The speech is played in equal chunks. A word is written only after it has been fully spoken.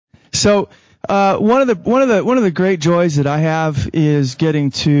So one of the great joys that I have is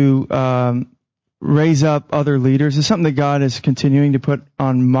getting to raise up other leaders. It's something that God is continuing to put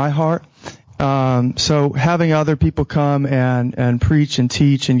on my heart. So having other people come and preach and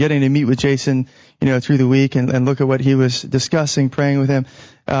teach and getting to meet with Jason, through the week and look at what he was discussing, praying with him,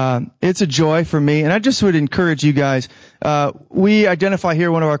 it's a joy for me. And I just would encourage you guys, we identify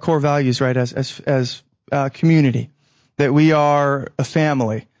here one of our core values, right, as community, that we are a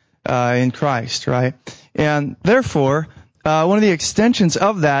family, in Christ, right? And therefore, one of the extensions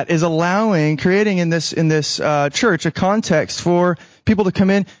of that is creating in this church a context for people to come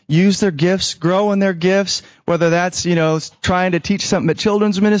in, use their gifts, grow in their gifts, whether that's, trying to teach something at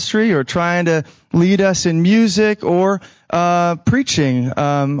children's ministry or trying to lead us in music or preaching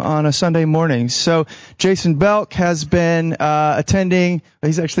on a Sunday morning. So Jason Belk has been attending.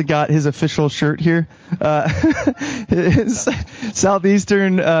 He's actually got his official shirt here,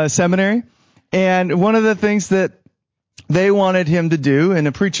 Southeastern Seminary. And one of the things that they wanted him to do in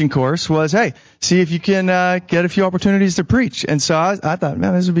a preaching course was, hey, see if you can get a few opportunities to preach. And so I thought,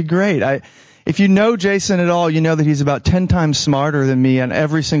 man, this would be great. If you know Jason at all, you know that he's about 10 times smarter than me on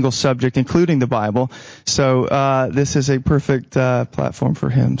every single subject, including the Bible. So this is a perfect platform for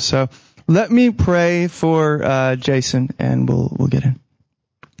him. So let me pray for Jason, and we'll get in.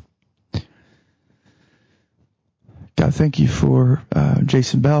 God, thank you for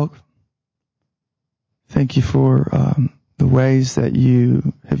Jason Belk. Thank you for the ways that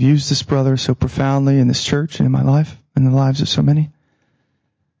you have used this brother so profoundly in this church and in my life and the lives of so many.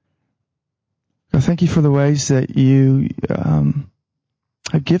 God, thank you for the ways that you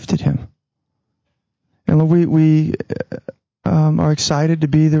have gifted him. And Lord, we are excited to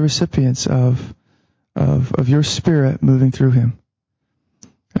be the recipients of your Spirit moving through him.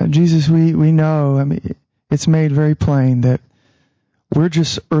 Jesus, we know, it's made very plain that we're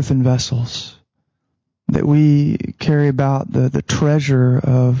just earthen vessels, that we carry about the treasure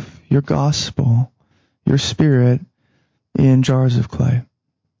of your gospel, your Spirit, in jars of clay.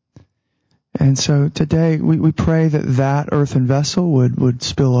 And so today we pray that earthen vessel would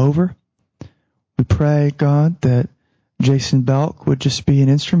spill over. We pray, God, that Jason Belk would just be an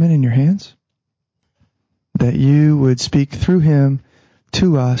instrument in your hands, that you would speak through him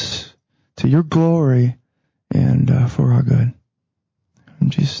to us, to your glory, and for our good. In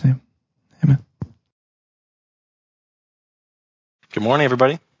Jesus' name, amen. Good morning,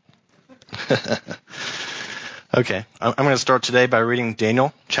 everybody. Okay, I'm going to start today by reading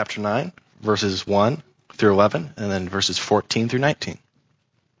Daniel chapter 9, verses 1 through 11, and then verses 14 through 19.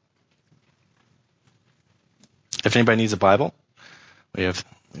 If anybody needs a Bible, we have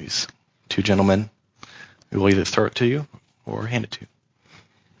these two gentlemen who will either throw it to you or hand it to you.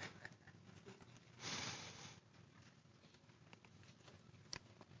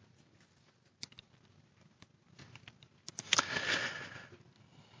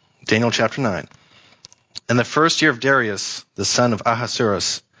 Daniel chapter 9. In the first year of Darius, the son of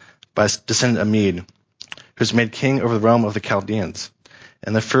Ahasuerus, by descendant of Mede, who was made king over the realm of the Chaldeans,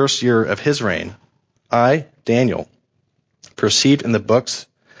 in the first year of his reign, I, Daniel, perceived in the books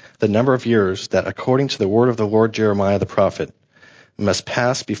the number of years that, according to the word of the Lord Jeremiah the prophet, must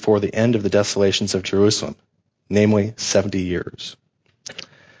pass before the end of the desolations of Jerusalem, namely 70 years.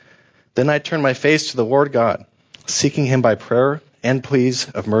 Then I turned my face to the Lord God, seeking him by prayer and pleas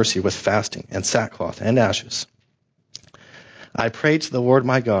of mercy with fasting and sackcloth and ashes. I prayed to the Lord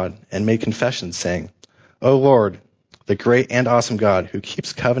my God and made confession, saying, O Lord, the great and awesome God, who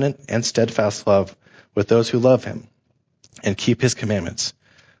keeps covenant and steadfast love with those who love him and keep his commandments,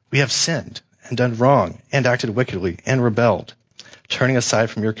 we have sinned and done wrong and acted wickedly and rebelled, turning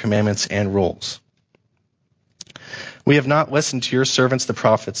aside from your commandments and rules. We have not listened to your servants the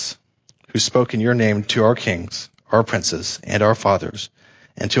prophets, who spoke in your name to our kings, our princes, and our fathers,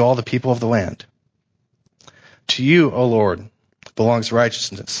 and to all the people of the land. To you, O Lord, belongs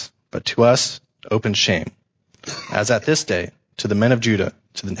righteousness, but to us open shame, as at this day, to the men of Judah,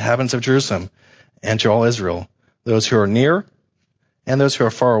 to the inhabitants of Jerusalem, and to all Israel, those who are near and those who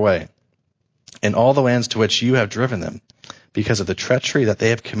are far away, in all the lands to which you have driven them, because of the treachery that they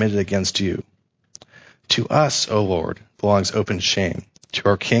have committed against you. To us, O Lord, belongs open shame, to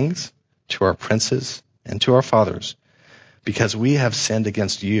our kings, to our princes, and to our fathers, because we have sinned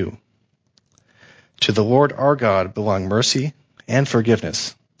against you. To the Lord our God belong mercy and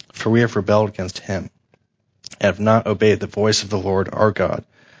forgiveness, for we have rebelled against him, and have not obeyed the voice of the Lord our God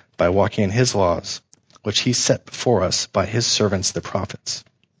by walking in his laws, which he set before us by his servants the prophets.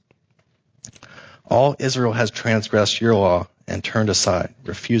 All Israel has transgressed your law and turned aside,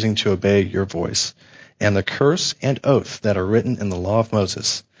 refusing to obey your voice, and the curse and oath that are written in the law of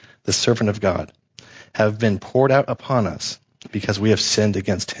Moses, the servant of God, have been poured out upon us because we have sinned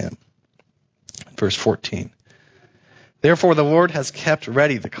against him. Verse 14. Therefore the Lord has kept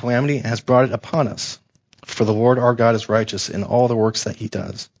ready the calamity and has brought it upon us. For the Lord our God is righteous in all the works that he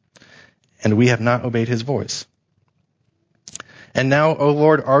does, and we have not obeyed his voice. And now, O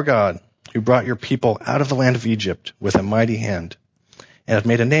Lord our God, who brought your people out of the land of Egypt with a mighty hand, and have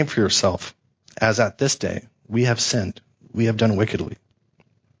made a name for yourself, as at this day we have sinned, we have done wickedly.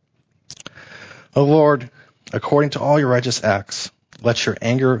 O Lord, according to all your righteous acts, let your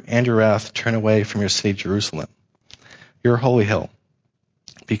anger and your wrath turn away from your city Jerusalem, your holy hill,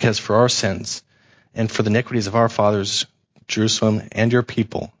 because for our sins and for the iniquities of our fathers, Jerusalem and your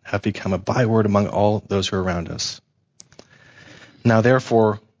people have become a byword among all those who are around us. Now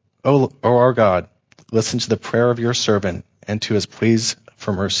therefore, O our God, listen to the prayer of your servant and to his pleas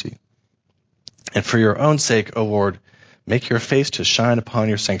for mercy. And for your own sake, O Lord, make your face to shine upon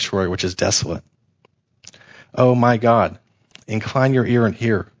your sanctuary, which is desolate. O my God, incline your ear and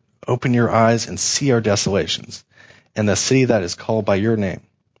hear. Open your eyes and see our desolations, and the city that is called by your name.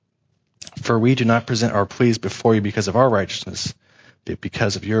 For we do not present our pleas before you because of our righteousness, but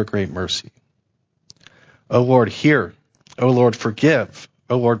because of your great mercy. O Lord, hear. O Lord, forgive.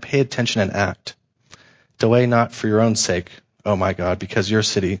 O Lord, pay attention and act. Delay not for your own sake, O my God, because your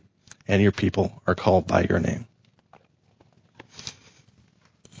city and your people are called by your name.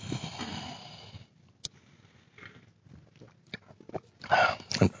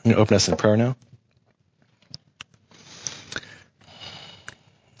 I'm going to open us in prayer now.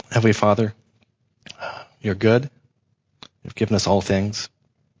 Heavenly Father, you're good. You've given us all things.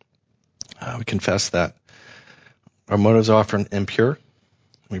 We confess that our motives are often impure.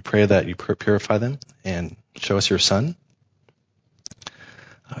 We pray that you purify them and show us your Son.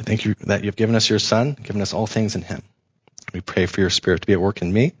 Thank you that you've given us your Son, given us all things in him. We pray for your Spirit to be at work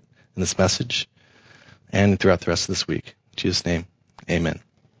in me, in this message, and throughout the rest of this week. In Jesus' name, amen.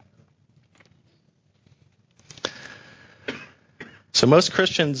 So most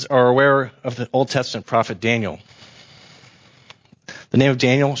Christians are aware of the Old Testament prophet Daniel. The name of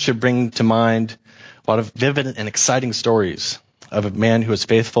Daniel should bring to mind a lot of vivid and exciting stories of a man who was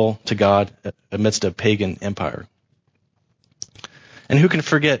faithful to God amidst a pagan empire. And who can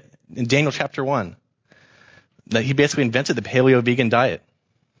forget in Daniel chapter 1 that he basically invented the paleo-vegan diet.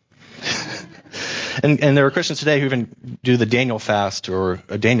 and there are Christians today who even do the Daniel fast or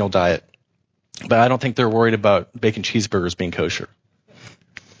a Daniel diet. But I don't think they're worried about bacon cheeseburgers being kosher.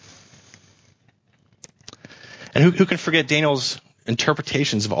 And who can forget Daniel's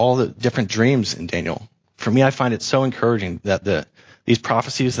interpretations of all the different dreams in Daniel? For me, I find it so encouraging that these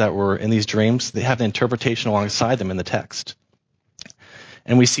prophecies that were in these dreams, they have the interpretation alongside them in the text.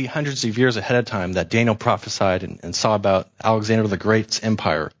 And we see hundreds of years ahead of time that Daniel prophesied and saw about Alexander the Great's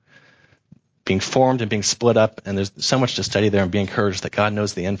empire being formed and being split up, and there's so much to study there and be encouraged that God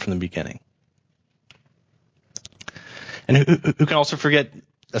knows the end from the beginning. And who can also forget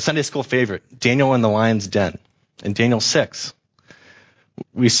a Sunday school favorite, Daniel in the Lion's Den. In Daniel 6,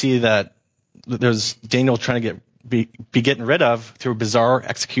 we see that there's Daniel trying to be getting rid of through a bizarre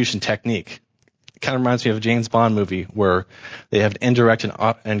execution technique. It kind of reminds me of a James Bond movie where they have indirect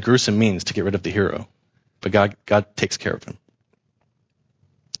and gruesome means to get rid of the hero. But God takes care of him.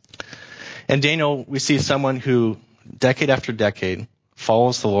 In Daniel, we see someone who, decade after decade,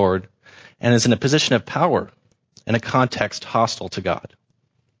 follows the Lord and is in a position of power in a context hostile to God.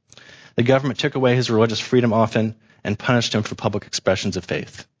 The government took away his religious freedom often and punished him for public expressions of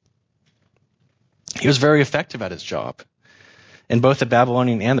faith. He was very effective at his job. In both the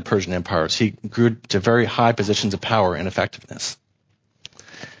Babylonian and the Persian empires, he grew to very high positions of power and effectiveness.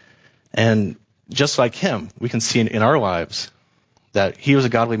 And just like him, we can see in our lives that he was a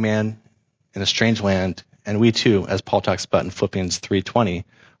godly man in a strange land, and we too, as Paul talks about in Philippians 3:20,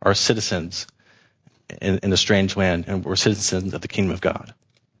 are citizens in a strange land, and we're citizens of the kingdom of God.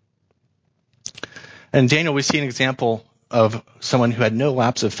 And in Daniel, we see an example of someone who had no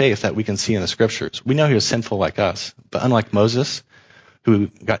lapse of faith that we can see in the scriptures. We know he was sinful like us, but unlike Moses, who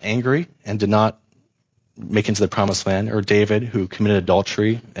got angry and did not make it into the promised land, or David, who committed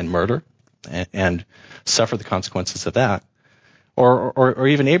adultery and murder and suffered the consequences of that, or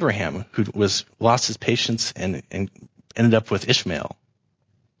even Abraham, who lost his patience and ended up with Ishmael.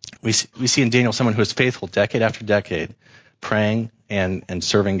 We see in Daniel someone who was faithful decade after decade, praying and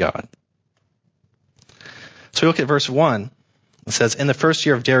serving God. So we look at verse 1. It says, "In the first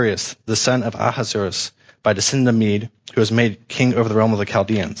year of Darius, the son of Ahasuerus, by descendant of Mede, who was made king over the realm of the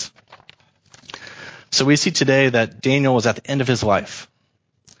Chaldeans." So we see today that Daniel was at the end of his life.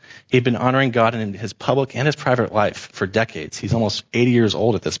 He'd been honoring God in his public and his private life for decades. He's almost 80 years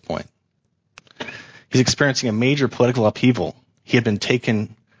old at this point. He's experiencing a major political upheaval. He had been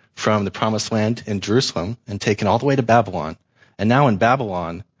taken from the promised land in Jerusalem and taken all the way to Babylon. And now in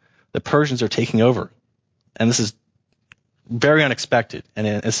Babylon, the Persians are taking over. And this is very unexpected. And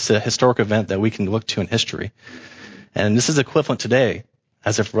it's a historic event that we can look to in history. And this is equivalent today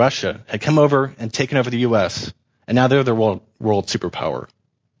as if Russia had come over and taken over the U.S. and now they're the world superpower.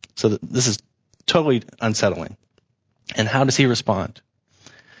 So this is totally unsettling. And how does he respond?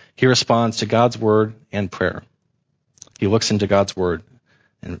 He responds to God's word and prayer. He looks into God's word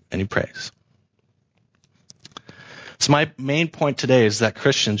and he prays. So my main point today is that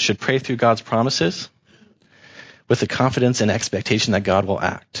Christians should pray through God's promises with the confidence and expectation that God will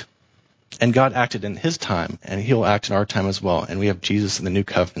act. And God acted in his time, and he'll act in our time as well. And we have Jesus in the new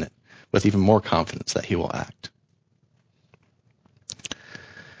covenant with even more confidence that he will act.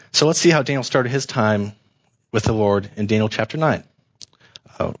 So let's see how Daniel started his time with the Lord in Daniel chapter 9.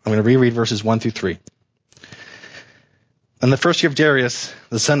 I'm going to reread verses 1 through 3. In the first year of Darius,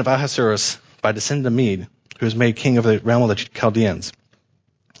 the son of Ahasuerus, by descendant of Mede, who was made king of the realm of the Chaldeans,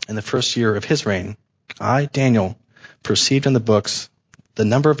 in the first year of his reign, I, Daniel, perceived in the books the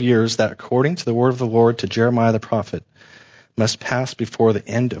number of years that, according to the word of the Lord to Jeremiah the prophet, must pass before the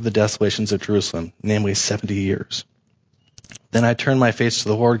end of the desolations of Jerusalem, namely 70 years. Then I turned my face to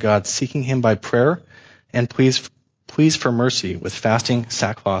the Lord God, seeking him by prayer and pleas for mercy with fasting,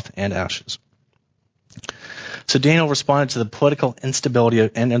 sackcloth, and ashes. So Daniel responded to the political instability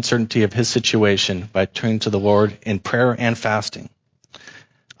and uncertainty of his situation by turning to the Lord in prayer and fasting.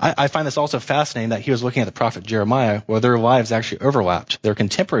 I find this also fascinating that he was looking at the prophet Jeremiah, where their lives actually overlapped. They're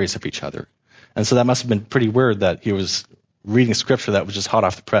contemporaries of each other. And so that must have been pretty weird that he was reading scripture that was just hot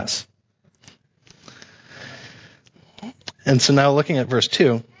off the press. And so now looking at verse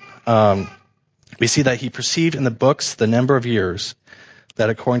 2, we see that he perceived in the books the number of years that,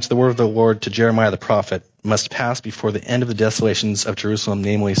 according to the word of the Lord to Jeremiah the prophet, must pass before the end of the desolations of Jerusalem,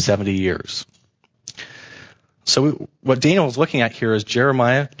 namely 70 years. So what Daniel is looking at here is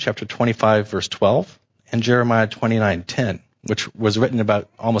Jeremiah chapter 25, verse 12, and Jeremiah 29:10, which was written about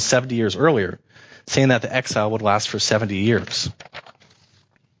almost 70 years earlier, saying that the exile would last for 70 years.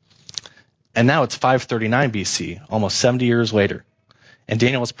 And now it's 539 BC, almost 70 years later. And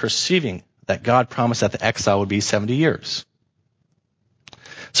Daniel is perceiving that God promised that the exile would be 70 years.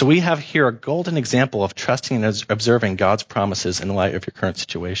 So we have here a golden example of trusting and observing God's promises in light of your current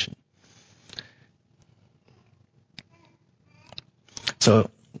situation.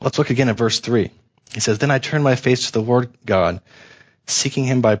 So let's look again at verse 3. He says, Then I turned my face to the Lord God, seeking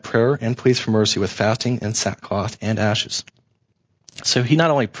him by prayer and pleas for mercy with fasting and sackcloth and ashes. So he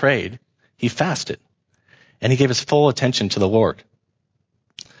not only prayed, he fasted, and he gave his full attention to the Lord.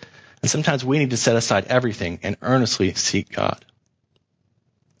 And sometimes we need to set aside everything and earnestly seek God.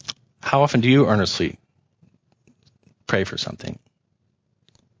 How often do you earnestly pray for something?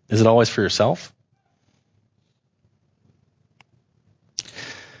 Is it always for yourself?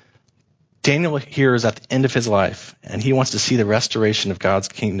 Daniel here is at the end of his life, and he wants to see the restoration of God's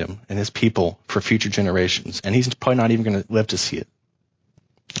kingdom and his people for future generations. And he's probably not even going to live to see it.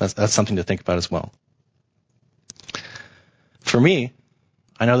 That's something to think about as well. For me,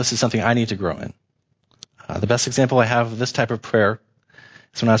 I know this is something I need to grow in. The best example I have of this type of prayer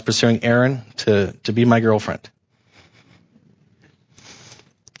is when I was pursuing Erin to be my girlfriend.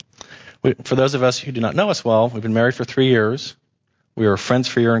 For those of us who do not know us well, we've been married for 3 years. We were friends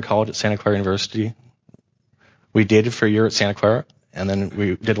for a year in college at Santa Clara University. We dated for a year at Santa Clara, and then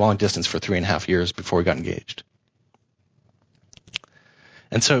we did long distance for 3.5 years before we got engaged.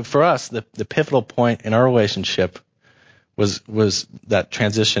 And so for us, the pivotal point in our relationship was that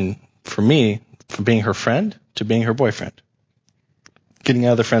transition for me from being her friend to being her boyfriend. Getting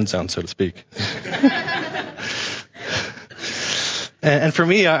out of the friend zone, so to speak. And for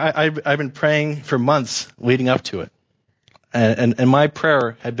me, I've been praying for months leading up to it. And my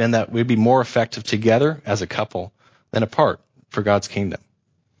prayer had been that we'd be more effective together as a couple than apart for God's kingdom.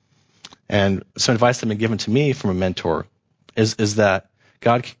 And some advice that had been given to me from a mentor is that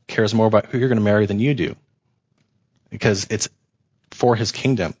God cares more about who you're going to marry than you do. Because it's for his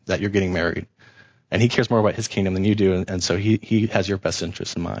kingdom that you're getting married. And he cares more about his kingdom than you do, and so he has your best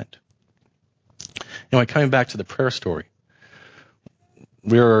interests in mind. Anyway, coming back to the prayer story.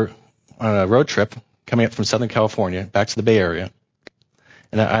 We were on a road trip coming up from Southern California back to the Bay Area.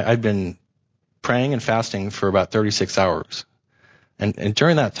 And I'd been praying and fasting for about 36 hours. And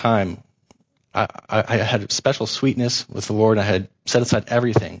during that time, I had a special sweetness with the Lord. I had set aside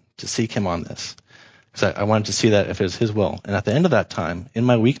everything to seek him on this. because I wanted to see that if it was his will. And at the end of that time, in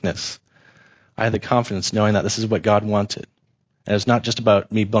my weakness, I had the confidence knowing that this is what God wanted. And it's not just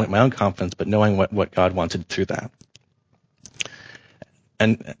about me building my own confidence, but knowing what God wanted through that.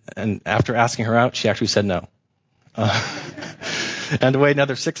 And after asking her out, she actually said no. And to wait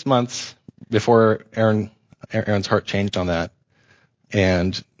another 6 months before Aaron's heart changed on that.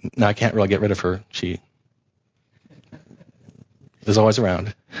 And now I can't really get rid of her. She is always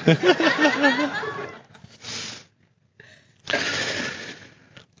around.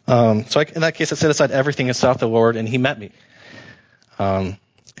 So in that case, I set aside everything and sought the Lord, and he met me. And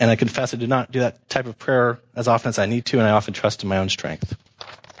I confess I did not do that type of prayer as often as I need to, and I often trust in my own strength.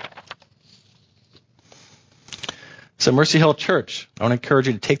 So Mercy Hill Church, I want to encourage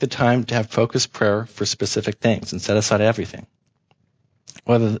you to take the time to have focused prayer for specific things and set aside everything.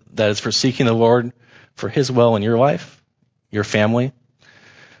 Whether that is for seeking the Lord for his will in your life, your family,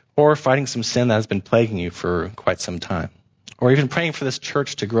 or fighting some sin that has been plaguing you for quite some time, or even praying for this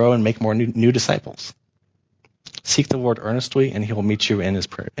church to grow and make more new disciples. Seek the Lord earnestly, and he will meet you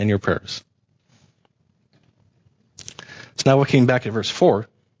in your prayers. So now looking back at verse 4,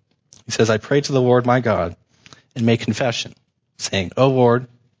 he says, I prayed to the Lord my God and made confession, saying, O Lord,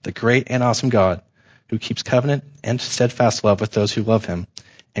 the great and awesome God, who keeps covenant and steadfast love with those who love him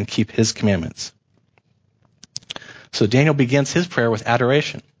and keep his commandments. So Daniel begins his prayer with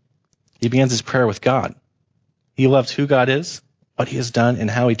adoration. He begins his prayer with God. He loves who God is, what he has done, and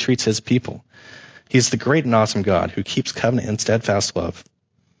how he treats his people. He is the great and awesome God who keeps covenant and steadfast love.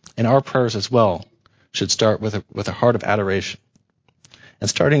 And our prayers as well should start with a heart of adoration. And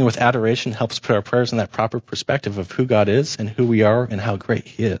starting with adoration helps put our prayers in that proper perspective of who God is and who we are and how great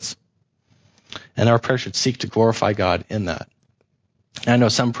he is. And our prayer should seek to glorify God in that. And I know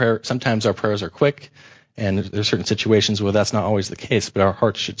sometimes our prayers are quick, and there's certain situations where that's not always the case, but our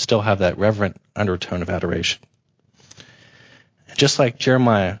hearts should still have that reverent undertone of adoration. Just like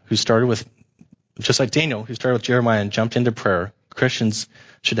Daniel, who started with Jeremiah and jumped into prayer, Christians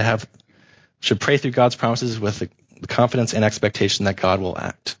should pray through God's promises with the confidence and expectation that God will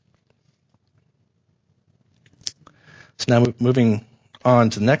act. So now moving on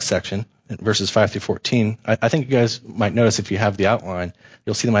to the next section, verses 5 through 14, I think you guys might notice if you have the outline,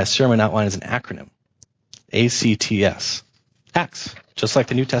 you'll see that my sermon outline is an acronym. ACTS. Acts, just like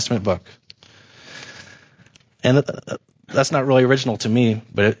the New Testament book. And that's not really original to me,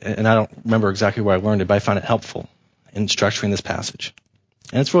 and I don't remember exactly where I learned it, but I found it helpful in structuring this passage.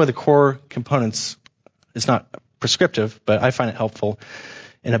 And it's really the core components. It's not prescriptive, but I find it helpful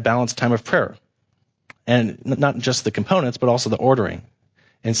in a balanced time of prayer. And not just the components, but also the ordering.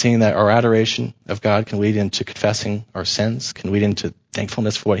 And seeing that our adoration of God can lead into confessing our sins, can lead into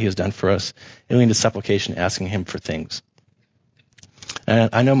thankfulness for what he has done for us, and lead into supplication, asking him for things.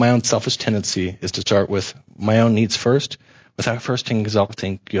 And I know my own selfish tendency is to start with my own needs first, without first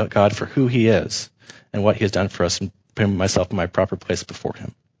exalting God for who he is and what he has done for us, and putting myself in my proper place before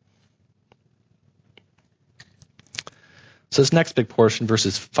him. So this next big portion,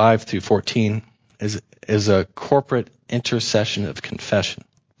 verses 5 through 14, is a corporate intercession of confession.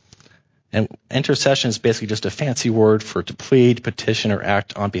 And intercession is basically just a fancy word for to plead, petition, or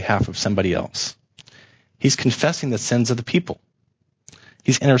act on behalf of somebody else. He's confessing the sins of the people.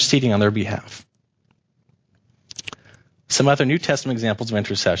 He's interceding on their behalf. Some other New Testament examples of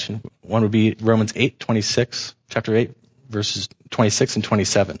intercession, one would be Romans 8:26, chapter 8, verses 26 and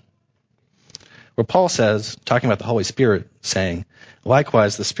 27. Where Paul says, talking about the Holy Spirit, saying,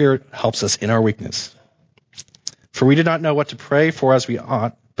 likewise, the Spirit helps us in our weakness. For we do not know what to pray for as we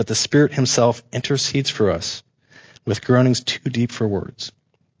ought, but the Spirit himself intercedes for us with groanings too deep for words.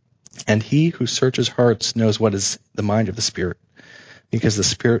 And he who searches hearts knows what is the mind of the Spirit, because the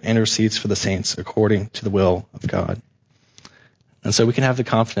Spirit intercedes for the saints according to the will of God. And so we can have the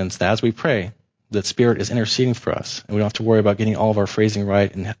confidence that as we pray, the Spirit is interceding for us, and we don't have to worry about getting all of our phrasing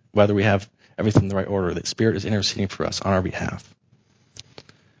right and whether we have everything in the right order. The Spirit is interceding for us on our behalf.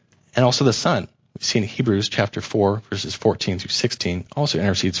 And also the Son, we see in Hebrews chapter 4, verses 14 through 16, also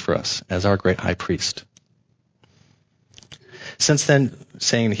intercedes for us as our great high priest. Since then,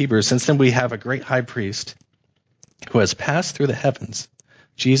 saying in Hebrews, since then we have a great high priest who has passed through the heavens,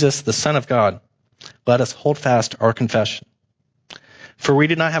 Jesus, the Son of God, let us hold fast our confession. For we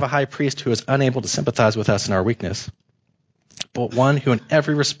do not have a high priest who is unable to sympathize with us in our weakness, but one who in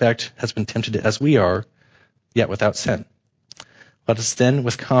every respect has been tempted as we are, yet without sin. Let us then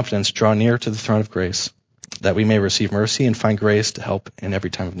with confidence draw near to the throne of grace, that we may receive mercy and find grace to help in every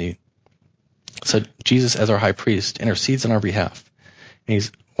time of need. So Jesus, as our high priest, intercedes on our behalf. And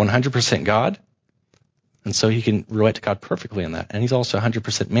he's 100% God, and so he can relate to God perfectly in that. And he's also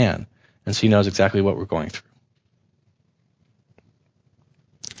 100% man, And so he knows exactly what we're going through.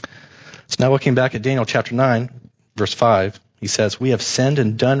 So now looking back at Daniel chapter 9, verse 5, he says, "We have sinned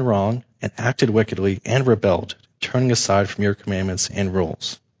and done wrong and acted wickedly and rebelled, turning aside from your commandments and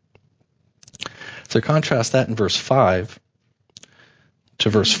rules." So contrast that in verse 5 to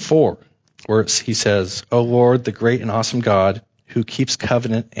verse 4, where he says, "O Lord, the great and awesome God, who keeps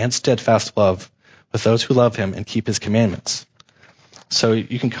covenant and steadfast love with those who love him and keep his commandments." So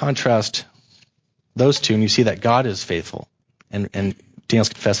you can contrast those two, and you see that God is faithful, and Daniel's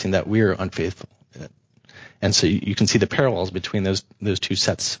confessing that we are unfaithful. And so you can see the parallels between those two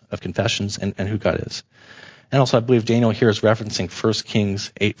sets of confessions and who God is. And also, I believe Daniel here is referencing 1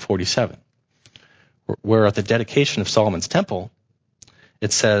 Kings 8:47, where at the dedication of Solomon's temple,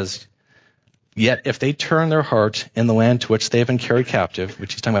 it says, "Yet if they turn their heart in the land to which they have been carried captive,"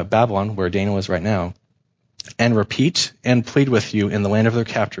 which he's talking about Babylon, where Daniel is right now, "and repeat and plead with you in the land of their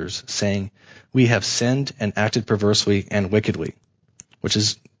captors, saying, 'We have sinned and acted perversely and wickedly,'" which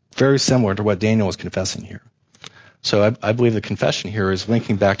is very similar to what Daniel is confessing here. So I believe the confession here is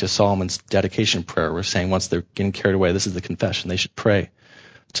linking back to Solomon's dedication prayer. We're saying once they're getting carried away, this is the confession. They should pray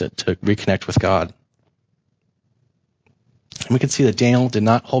to reconnect with God. And we can see that Daniel did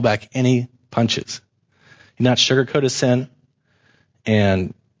not hold back any punches. He did not sugarcoat his sin.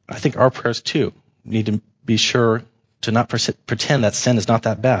 And I think our prayers, too, need to be sure to not pretend that sin is not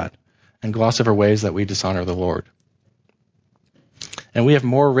that bad and gloss over ways that we dishonor the Lord. And we have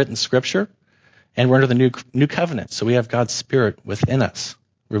more written scripture, and we're under the new covenant. So we have God's Spirit within us,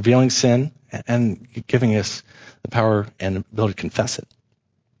 revealing sin and giving us the power and ability to confess it.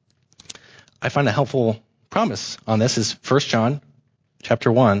 I find a helpful promise on this is 1 John chapter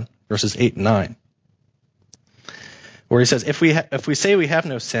 1, verses 8 and 9, where he says, if we say we have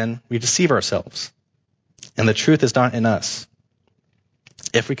no sin, we deceive ourselves, and the truth is not in us.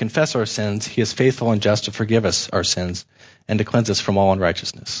 If we confess our sins, he is faithful and just to forgive us our sins and to cleanse us from all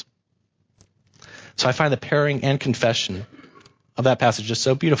unrighteousness. So I find the pairing and confession of that passage just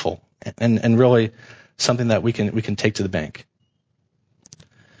so beautiful and really something that we can take to the bank.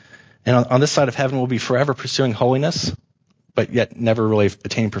 And on this side of heaven, we'll be forever pursuing holiness, but yet never really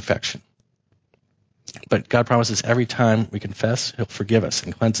attaining perfection. But God promises every time we confess, he'll forgive us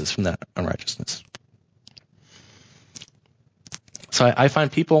and cleanse us from that unrighteousness. So I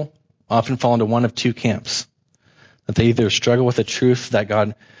find people often fall into one of two camps. That they either struggle with the truth that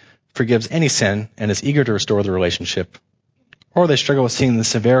God forgives any sin and is eager to restore the relationship, or they struggle with seeing the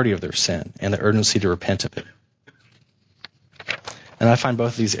severity of their sin and the urgency to repent of it. And I find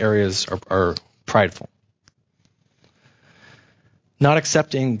both of these areas are prideful. Not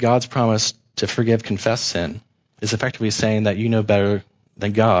accepting God's promise to forgive confessed sin is effectively saying that you know better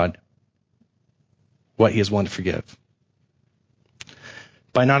than God what he is willing to forgive.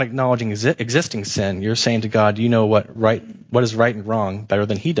 By not acknowledging existing sin, you're saying to God, you know what is right and wrong better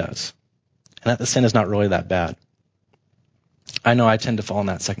than he does. And that the sin is not really that bad. I know I tend to fall in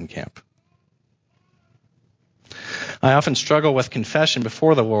that second camp. I often struggle with confession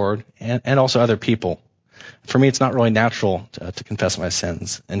before the Lord and also other people. For me, it's not really natural to confess my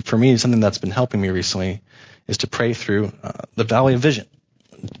sins. And for me, something that's been helping me recently is to pray through the Valley of Vision,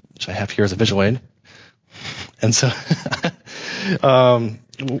 which I have here as a visual aid. And so,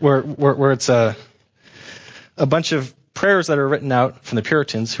 where it's a bunch of prayers that are written out from the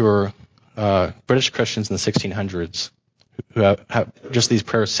Puritans, who are British Christians in the 1600s, who have just these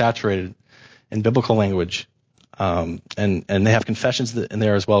prayers saturated in biblical language, and they have confessions in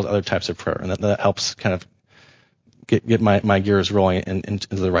there as well as other types of prayer, and that helps kind of get my gears rolling into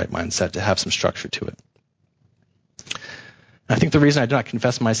the right mindset to have some structure to it. I think the reason I do not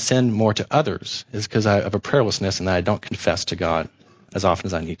confess my sin more to others is because I have a prayerlessness and that I don't confess to God as often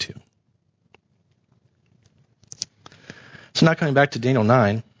as I need to. So now coming back to Daniel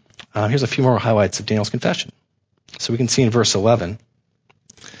 9, here's a few more highlights of Daniel's confession. So we can see in verse 11,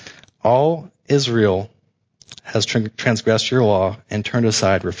 all Israel has transgressed your law and turned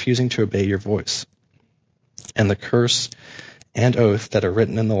aside, refusing to obey your voice. And the curse and oath that are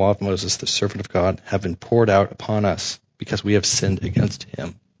written in the law of Moses, the servant of God, have been poured out upon us, because we have sinned against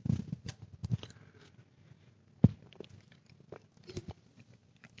him.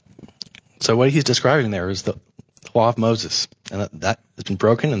 So what he's describing there is the law of Moses, and that has been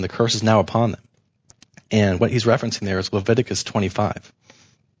broken, and the curse is now upon them. And what he's referencing there is Leviticus 25,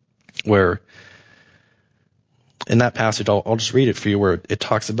 where in that passage, I'll just read it for you, where it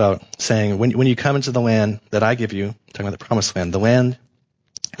talks about saying, when you come into the land that I give you, talking about the promised land,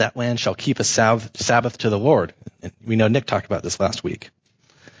 that land shall keep a Sabbath to the Lord. And we know Nick talked about this last week.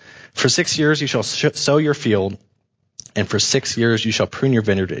 For 6 years you shall sow your field And for 6 years you shall prune your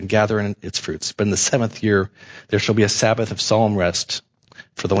vineyard and gather in its fruits. But in the 7th year there shall be a Sabbath of solemn rest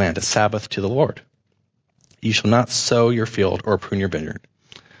for the land, a Sabbath to the Lord. You shall not sow your field or prune your vineyard.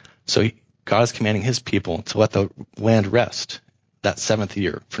 So God is commanding his people to let the land rest that 7th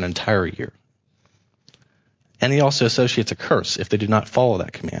year for an entire year. And he also associates a curse if they do not follow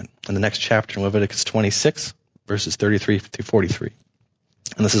that command. In the next chapter, in Leviticus 26, verses 33 through 43.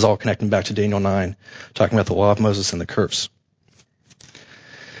 And this is all connecting back to Daniel 9, talking about the law of Moses and the curse.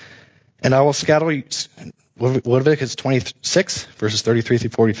 And I will scatter you, Leviticus 26, verses 33 through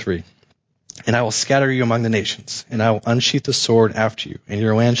 43. And I will scatter you among the nations, and I will unsheath the sword after you, and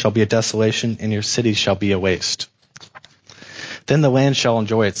your land shall be a desolation, and your cities shall be a waste. Then the land shall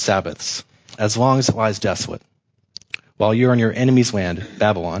enjoy its Sabbaths, as long as it lies desolate. While you are in your enemy's land,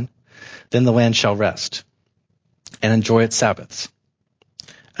 Babylon, then the land shall rest, and enjoy its Sabbaths.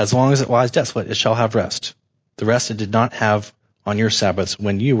 As long as it lies desolate, it shall have rest. The rest it did not have on your Sabbaths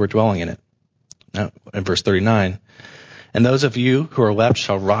when you were dwelling in it. Now, in verse 39, and those of you who are left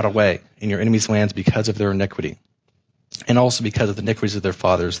shall rot away in your enemies' lands because of their iniquity, and also because of the iniquities of their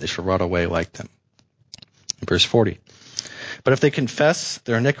fathers, they shall rot away like them. In verse 40, but if they confess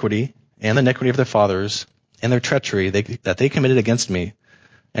their iniquity and the iniquity of their fathers and their treachery that they committed against me,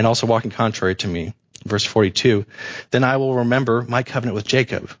 and also walking contrary to me, verse 42, then I will remember my covenant with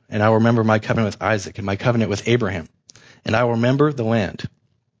Jacob, and I will remember my covenant with Isaac, and my covenant with Abraham, and I will remember the land.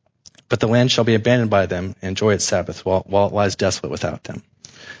 But the land shall be abandoned by them and enjoy its Sabbath while it lies desolate without them,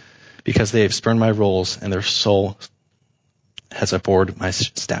 because they have spurned my rules and their soul has abhorred my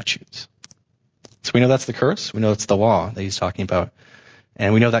statutes. So we know that's the curse. We know it's the law that he's talking about.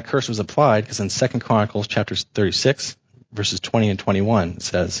 And we know that curse was applied because in 2 Chronicles chapter 36, verses 20 and 21, it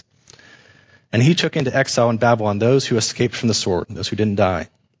says, and he took into exile in Babylon those who escaped from the sword, those who didn't die.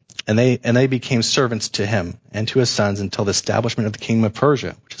 And they became servants to him and to his sons until the establishment of the kingdom of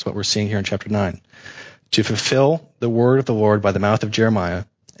Persia, which is what we're seeing here in chapter 9, to fulfill the word of the Lord by the mouth of Jeremiah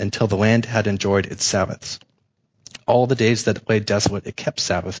until the land had enjoyed its Sabbaths. All the days that it lay desolate, it kept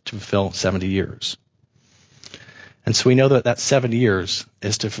Sabbath to fulfill 70 years. And so we know that 70 years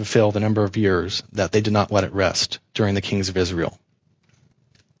is to fulfill the number of years that they did not let it rest during the kings of Israel.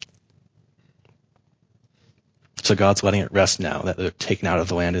 So God's letting it rest now that they're taken out of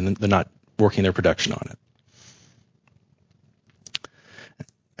the land and they're not working their production on it.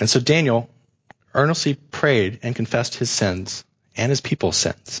 And so Daniel earnestly prayed and confessed his sins and his people's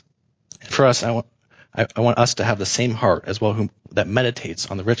sins. And for us, I want us to have the same heart as well that meditates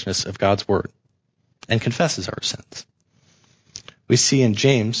on the richness of God's word and confesses our sins. We see in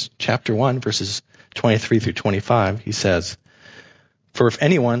James chapter 1, verses 23 through 25, he says, for if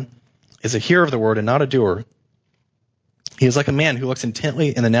anyone is a hearer of the word and not a doer, he is like a man who looks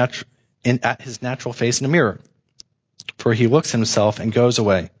intently at his natural face in a mirror. For he looks at himself and goes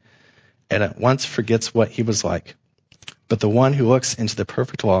away, and at once forgets what he was like. But the one who looks into the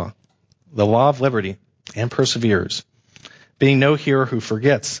perfect law, the law of liberty, and perseveres, being no hearer who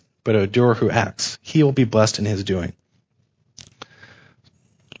forgets, but a doer who acts, he will be blessed in his doing.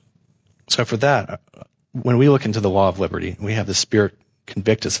 So for that, when we look into the law of liberty, we have the Spirit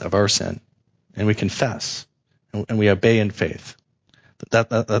convict us of our sin, and we confess, and we obey in faith.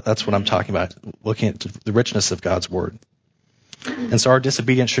 That's what I'm talking about, looking at the richness of God's word. And so our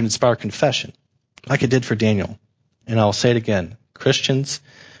disobedience should inspire confession, like it did for Daniel. And I'll say it again, Christians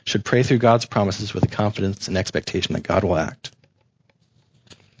should pray through God's promises with a confidence and expectation that God will act.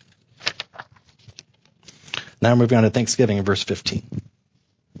 Now moving on to Thanksgiving in verse 15.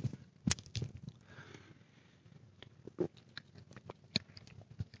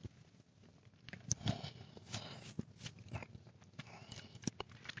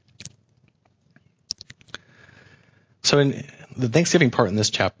 So in the Thanksgiving part in this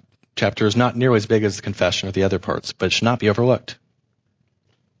chapter is not nearly as big as the confession or the other parts, but it should not be overlooked.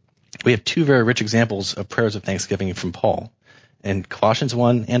 We have two very rich examples of prayers of thanksgiving from Paul in Colossians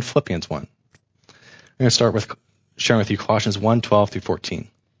 1 and Philippians 1. I'm going to start with sharing with you Colossians 1, 12 through 14.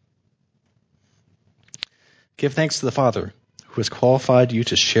 Give thanks to the Father who has qualified you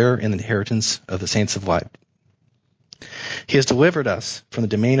to share in the inheritance of the saints of light. He has delivered us from the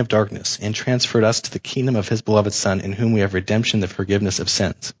domain of darkness and transferred us to the kingdom of his beloved Son, in whom we have redemption, the forgiveness of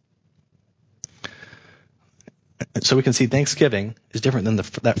sins. So we can see Thanksgiving is different than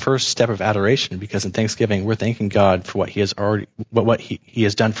that first step of adoration, because in Thanksgiving we're thanking God for what he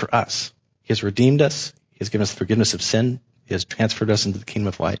has done for us. He has redeemed us. He has given us the forgiveness of sin. He has transferred us into the kingdom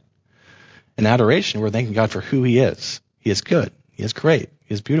of light. In adoration, we're thanking God for who he is. He is good. He is great.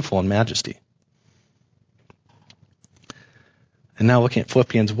 He is beautiful in majesty. And now looking at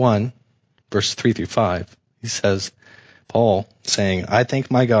Philippians 1, verse 3 through 5, he says, Paul saying, I thank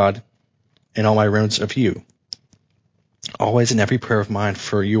my God in all my remembrance of you, always in every prayer of mine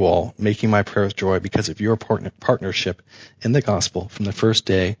for you all, making my prayer with joy because of your partnership in the gospel from the first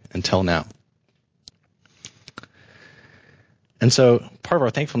day until now. And so part of our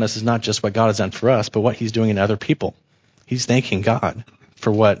thankfulness is not just what God has done for us, but what he's doing in other people. He's thanking God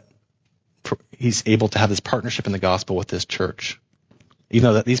for he's able to have this partnership in the gospel with this church. Even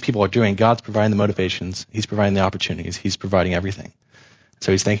though that these people are doing, God's providing the motivations, he's providing the opportunities, he's providing everything.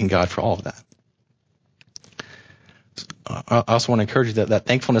 So he's thanking God for all of that. I also want to encourage you that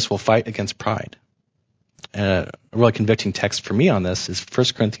thankfulness will fight against pride. And a really convicting text for me on this is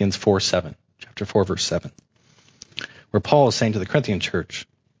 1 Corinthians 4:7, chapter 4, verse 7, where Paul is saying to the Corinthian church,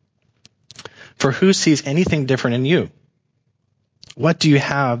 for who sees anything different in you? What do you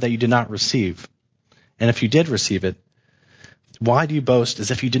have that you did not receive? And if you did receive it, why do you boast as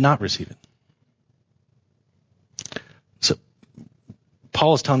if you did not receive it? So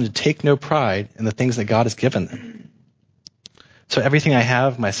Paul is telling them to take no pride in the things that God has given them. So everything I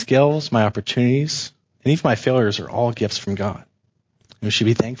have, my skills, my opportunities, and even my failures are all gifts from God. And we should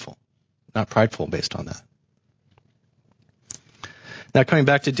be thankful, not prideful based on that. Now coming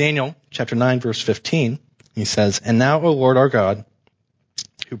back to Daniel chapter 9, verse 15, he says, and now, O Lord our God,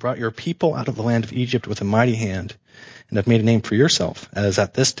 who brought your people out of the land of Egypt with a mighty hand, and have made a name for yourself, as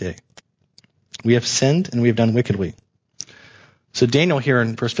at this day, we have sinned and we have done wickedly. So Daniel here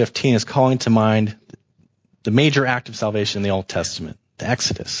in verse 15 is calling to mind the major act of salvation in the Old Testament, the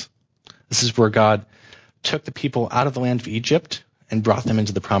Exodus. This is where God took the people out of the land of Egypt and brought them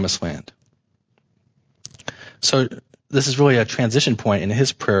into the promised land. So this is really a transition point in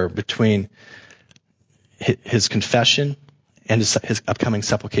his prayer between his confession and his upcoming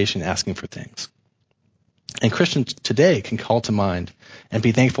supplication asking for things. And Christians today can call to mind and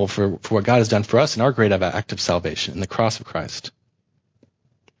be thankful for what God has done for us in our great act of salvation in the cross of Christ.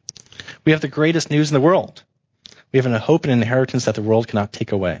 We have the greatest news in the world. We have a hope and an inheritance that the world cannot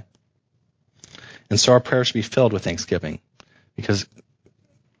take away. And so our prayer should be filled with thanksgiving because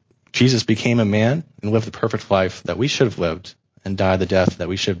Jesus became a man and lived the perfect life that we should have lived and died the death that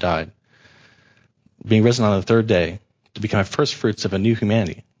we should have died, being risen on the third day to become first fruits of a new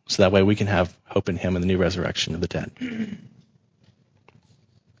humanity, so that way we can have hope in him and the new resurrection of the dead.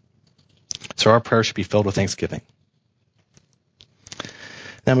 So our prayer should be filled with thanksgiving.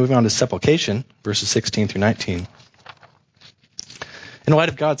 Now moving on to supplication, verses 16 through 19. In light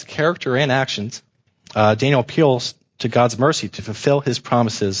of God's character and actions, Daniel appeals to God's mercy to fulfill his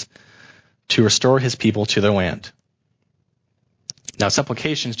promises to restore his people to their land. Now,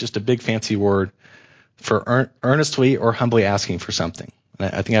 supplication is just a big fancy word for earnestly or humbly asking for something.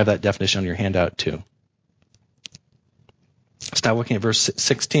 And I think I have that definition on your handout too. So now looking at verse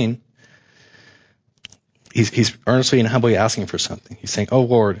 16, he's earnestly and humbly asking for something. He's saying, "O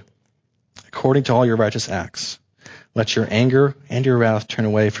Lord, according to all your righteous acts, let your anger and your wrath turn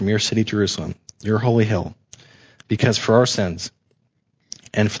away from your city Jerusalem, your holy hill, because for our sins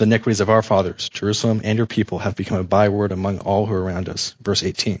and for the iniquities of our fathers, Jerusalem and your people have become a byword among all who are around us." Verse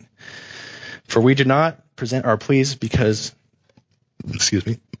 18. For we do not present our pleas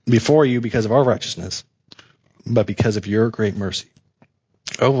before you because of our righteousness, but because of your great mercy.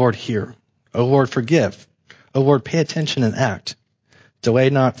 O Lord, hear. O Lord, forgive. O Lord, pay attention and act. Delay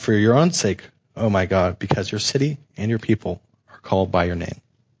not for your own sake, O my God, because your city and your people are called by your name.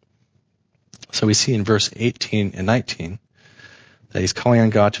 So we see in verse 18 and 19 that he's calling on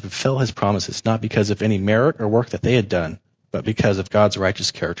God to fulfill his promises, not because of any merit or work that they had done, but because of God's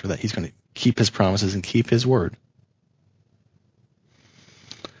righteous character, that he's going to keep his promises and keep his word.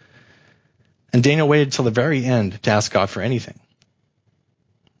 And Daniel waited till the very end to ask God for anything.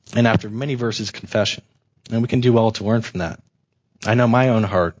 And after many verses of confession, and we can do well to learn from that. I know my own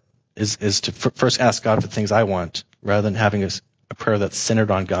heart is to first ask God for things I want, rather than having a prayer that's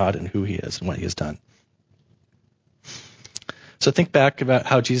centered on God and who he is and what he has done. So think back about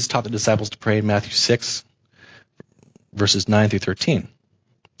how Jesus taught the disciples to pray in Matthew 6, verses 9 through 13.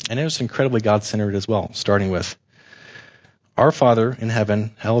 And it was incredibly God-centered as well, starting with, Our Father in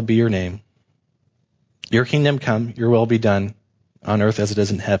heaven, hallowed be your name. Your kingdom come, your will be done, on earth as it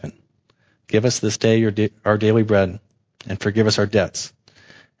is in heaven. Give us this day our daily bread, and forgive us our debts,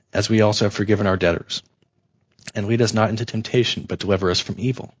 as we also have forgiven our debtors. And lead us not into temptation, but deliver us from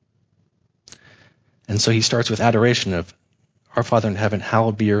evil. And so he starts with adoration of, Our Father in heaven,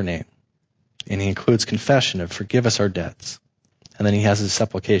 hallowed be your name. And he includes confession of, forgive us our debts. And then he has his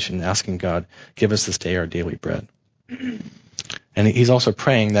supplication, asking God, give us this day our daily bread. And he's also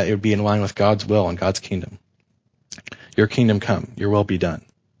praying that it would be in line with God's will and God's kingdom. Your kingdom come, your will be done.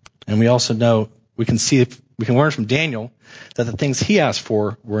 And we also know, we can see we can learn from Daniel that the things he asked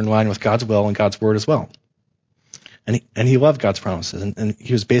for were in line with God's will and God's word as well. And he loved God's promises, and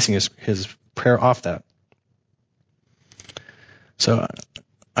he was basing his prayer off that. So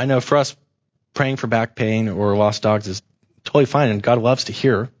I know for us, praying for back pain or lost dogs is totally fine, and God loves to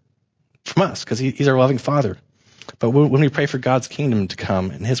hear from us because he's our loving Father. But when we pray for God's kingdom to come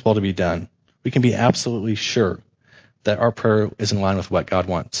and his will to be done, we can be absolutely sure that our prayer is in line with what God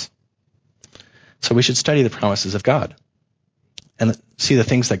wants. So we should study the promises of God and see the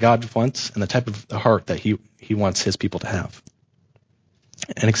things that God wants and the type of heart that he wants his people to have.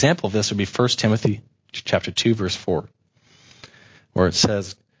 An example of this would be 1 Timothy chapter 2, verse 4, where it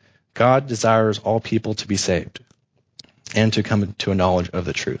says, God desires all people to be saved and to come to a knowledge of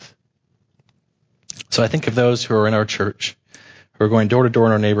the truth. So I think of those who are in our church, who are going door to door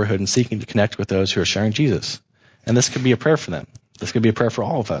in our neighborhood and seeking to connect with those who are sharing Jesus. And this could be a prayer for them. This could be a prayer for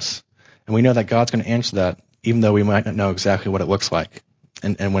all of us. And we know that God's going to answer that, even though we might not know exactly what it looks like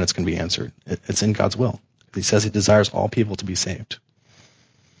and when it's going to be answered. It's in God's will. He says he desires all people to be saved.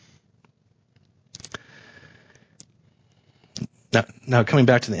 Now coming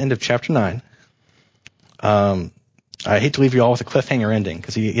back to the end of chapter 9, I hate to leave you all with a cliffhanger ending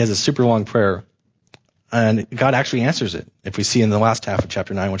because he has a super long prayer, and God actually answers it, if we see in the last half of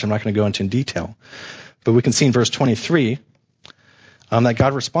chapter 9, which I'm not going to go into in detail. But we can see in verse 23 that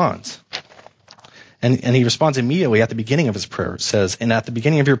God responds. And he responds immediately at the beginning of his prayer. It says, and at the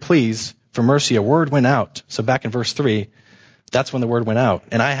beginning of your pleas for mercy, a word went out. So back in verse 3, that's when the word went out.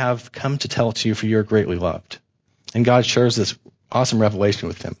 And I have come to tell it to you, for you are greatly loved. And God shares this awesome revelation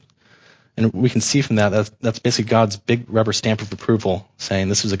with him. And we can see from that that's basically God's big rubber stamp of approval, saying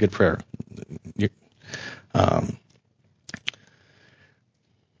this is a good prayer.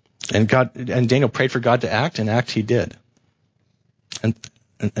 And Daniel prayed for God to act, and act he did.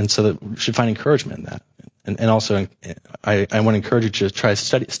 And so that we should find encouragement in that. And also, I want to encourage you to try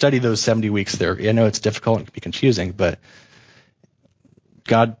to study those 70 weeks there. I know it's difficult and it can be confusing, but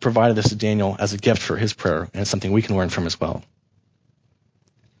God provided this to Daniel as a gift for his prayer, and it's something we can learn from as well.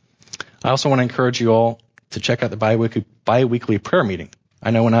 I also want to encourage you all to check out the bi-weekly prayer meeting. I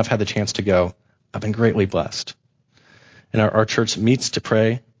know when I've had the chance to go, I've been greatly blessed. And our church meets to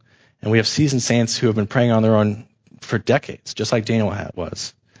pray, and we have seasoned saints who have been praying on their own for decades, just like Daniel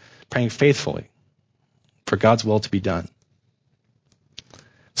was, praying faithfully for God's will to be done.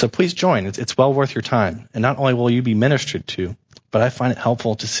 So please join. It's well worth your time. And not only will you be ministered to, but I find it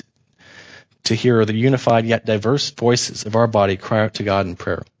helpful to hear the unified yet diverse voices of our body cry out to God in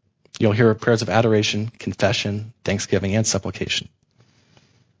prayer. You'll hear prayers of adoration, confession, thanksgiving, and supplication.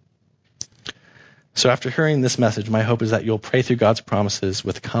 So after hearing this message, my hope is that you'll pray through God's promises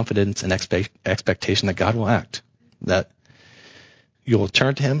with confidence and expectation that God will act, that you'll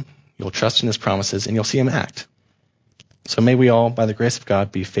turn to him, you'll trust in his promises, and you'll see him act. So may we all, by the grace of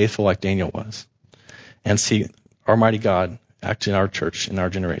God, be faithful like Daniel was, and see our mighty God act in our church, in our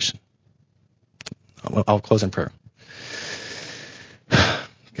generation. I'll close in prayer.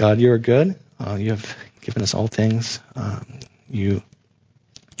 God, you are good. You have given us all things. You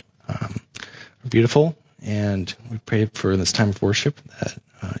are beautiful, and we pray for this time of worship that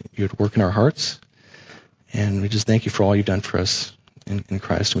you would work in our hearts. And we just thank you for all you've done for us in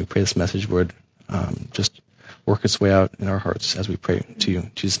Christ. And we pray this message would just work its way out in our hearts as we pray to you.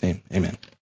 In Jesus' name, amen.